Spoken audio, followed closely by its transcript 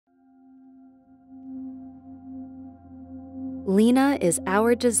LINA is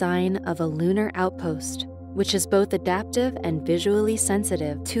our design of a lunar outpost, which is both adaptive and visually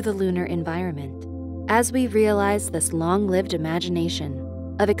sensitive to the lunar environment. As we realize this long-lived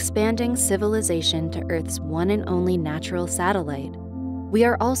imagination of expanding civilization to Earth's one and only natural satellite, we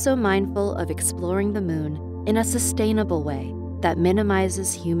are also mindful of exploring the moon in a sustainable way that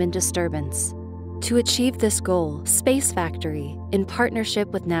minimizes human disturbance. To achieve this goal, SpaceFactory, in partnership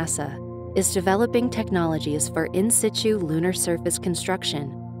with NASA, is developing technologies for in-situ lunar surface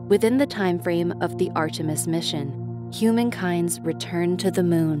construction within the timeframe of the Artemis Mission, humankind's return to the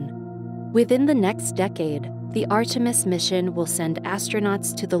moon. Within the next decade, the Artemis Mission will send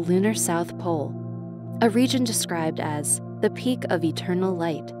astronauts to the lunar South Pole, a region described as the peak of eternal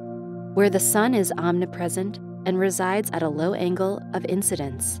light, where the sun is omnipresent and resides at a low angle of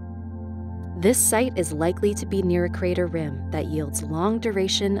incidence. This site is likely to be near a crater rim that yields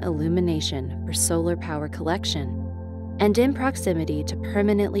long-duration illumination for solar power collection, and in proximity to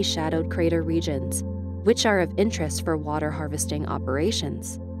permanently shadowed crater regions, which are of interest for water harvesting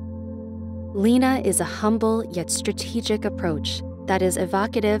operations. LINA is a humble yet strategic approach that is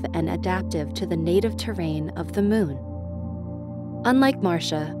evocative and adaptive to the native terrain of the moon. Unlike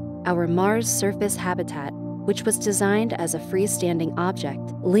Martia, our Mars surface habitat, which was designed as a freestanding object,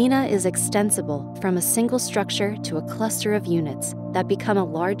 LINA is extensible from a single structure to a cluster of units that become a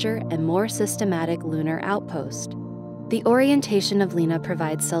larger and more systematic lunar outpost. The orientation of LINA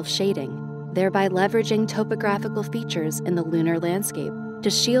provides self-shading, thereby leveraging topographical features in the lunar landscape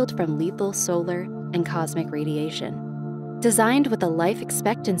to shield from lethal solar and cosmic radiation. Designed with a life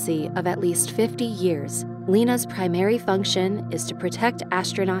expectancy of at least 50 years, LINA's primary function is to protect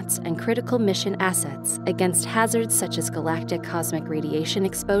astronauts and critical mission assets against hazards such as galactic cosmic radiation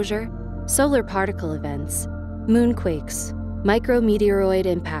exposure, solar particle events, moonquakes, micrometeoroid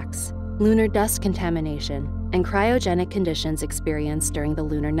impacts, lunar dust contamination, and cryogenic conditions experienced during the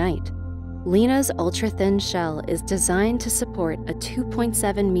lunar night. LINA's ultra-thin shell is designed to support a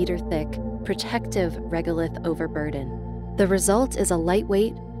 2.7-meter thick, protective regolith overburden. The result is a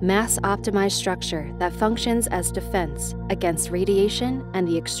lightweight, mass-optimized structure that functions as defense against radiation and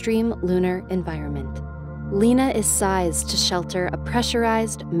the extreme lunar environment. LINA is sized to shelter a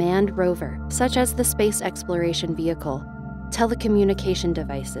pressurized, manned rover, such as the Space Exploration Vehicle, telecommunication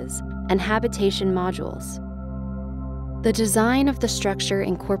devices, and habitation modules. The design of the structure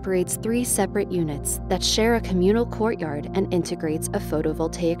incorporates 3 separate units that share a communal courtyard and integrates a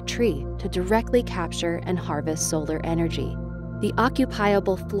photovoltaic tree to directly capture and harvest solar energy. The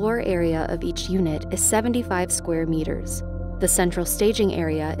occupiable floor area of each unit is 75 square meters. The central staging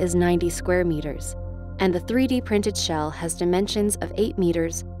area is 90 square meters, and the 3D printed shell has dimensions of 8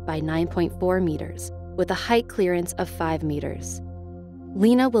 meters by 9.4 meters, with a height clearance of 5 meters.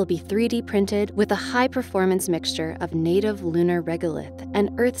 LINA will be 3D printed with a high-performance mixture of native lunar regolith and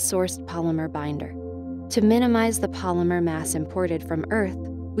Earth-sourced polymer binder. To minimize the polymer mass imported from Earth,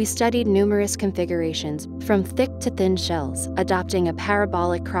 we studied numerous configurations from thick to thin shells, adopting a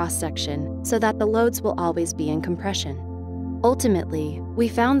parabolic cross-section so that the loads will always be in compression. Ultimately, we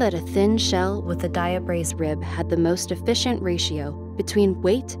found that a thin shell with a diabrase rib had the most efficient ratio between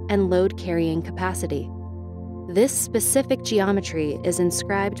weight and load-carrying capacity. This specific geometry is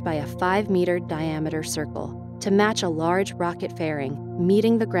inscribed by a 5-meter diameter circle to match a large rocket fairing,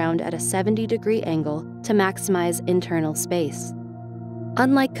 meeting the ground at a 70-degree angle to maximize internal space.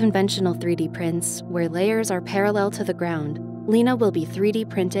 Unlike conventional 3D prints, where layers are parallel to the ground, LINA will be 3D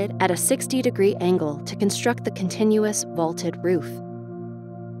printed at a 60-degree angle to construct the continuous vaulted roof.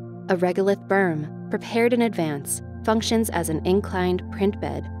 A regolith berm, prepared in advance, functions as an inclined print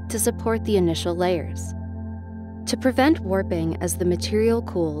bed to support the initial layers. To prevent warping as the material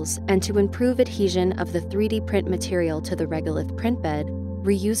cools and to improve adhesion of the 3D print material to the regolith print bed,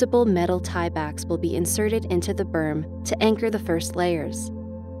 reusable metal tiebacks will be inserted into the berm to anchor the first layers.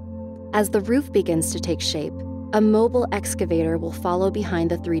 As the roof begins to take shape, a mobile excavator will follow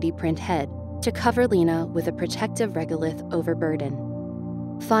behind the 3D print head to cover LINA with a protective regolith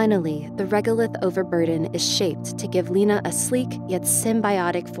overburden. Finally, the regolith overburden is shaped to give LINA a sleek yet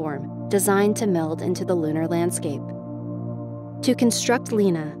symbiotic form designed to meld into the lunar landscape. To construct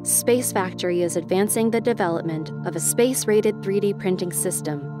LINA, SpaceFactory is advancing the development of a space-rated 3D printing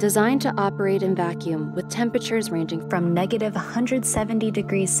system designed to operate in vacuum with temperatures ranging from -170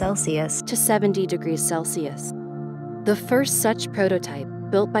 degrees Celsius to 70 degrees Celsius. The first such prototype,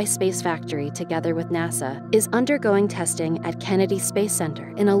 built by SpaceFactory together with NASA, is undergoing testing at Kennedy Space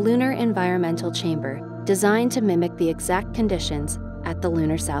Center in a lunar environmental chamber designed to mimic the exact conditions at the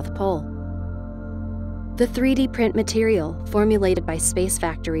lunar South Pole. The 3D print material, formulated by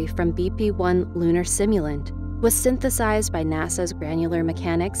SpaceFactory from BP-1 lunar simulant, was synthesized by NASA's Granular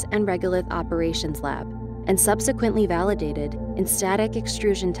Mechanics and Regolith Operations Lab, and subsequently validated in static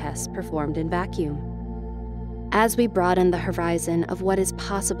extrusion tests performed in vacuum. As we broaden the horizon of what is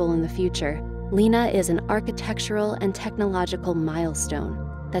possible in the future, LINA is an architectural and technological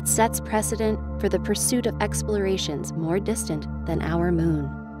milestone that sets precedent for the pursuit of explorations more distant than our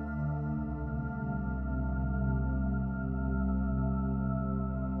moon.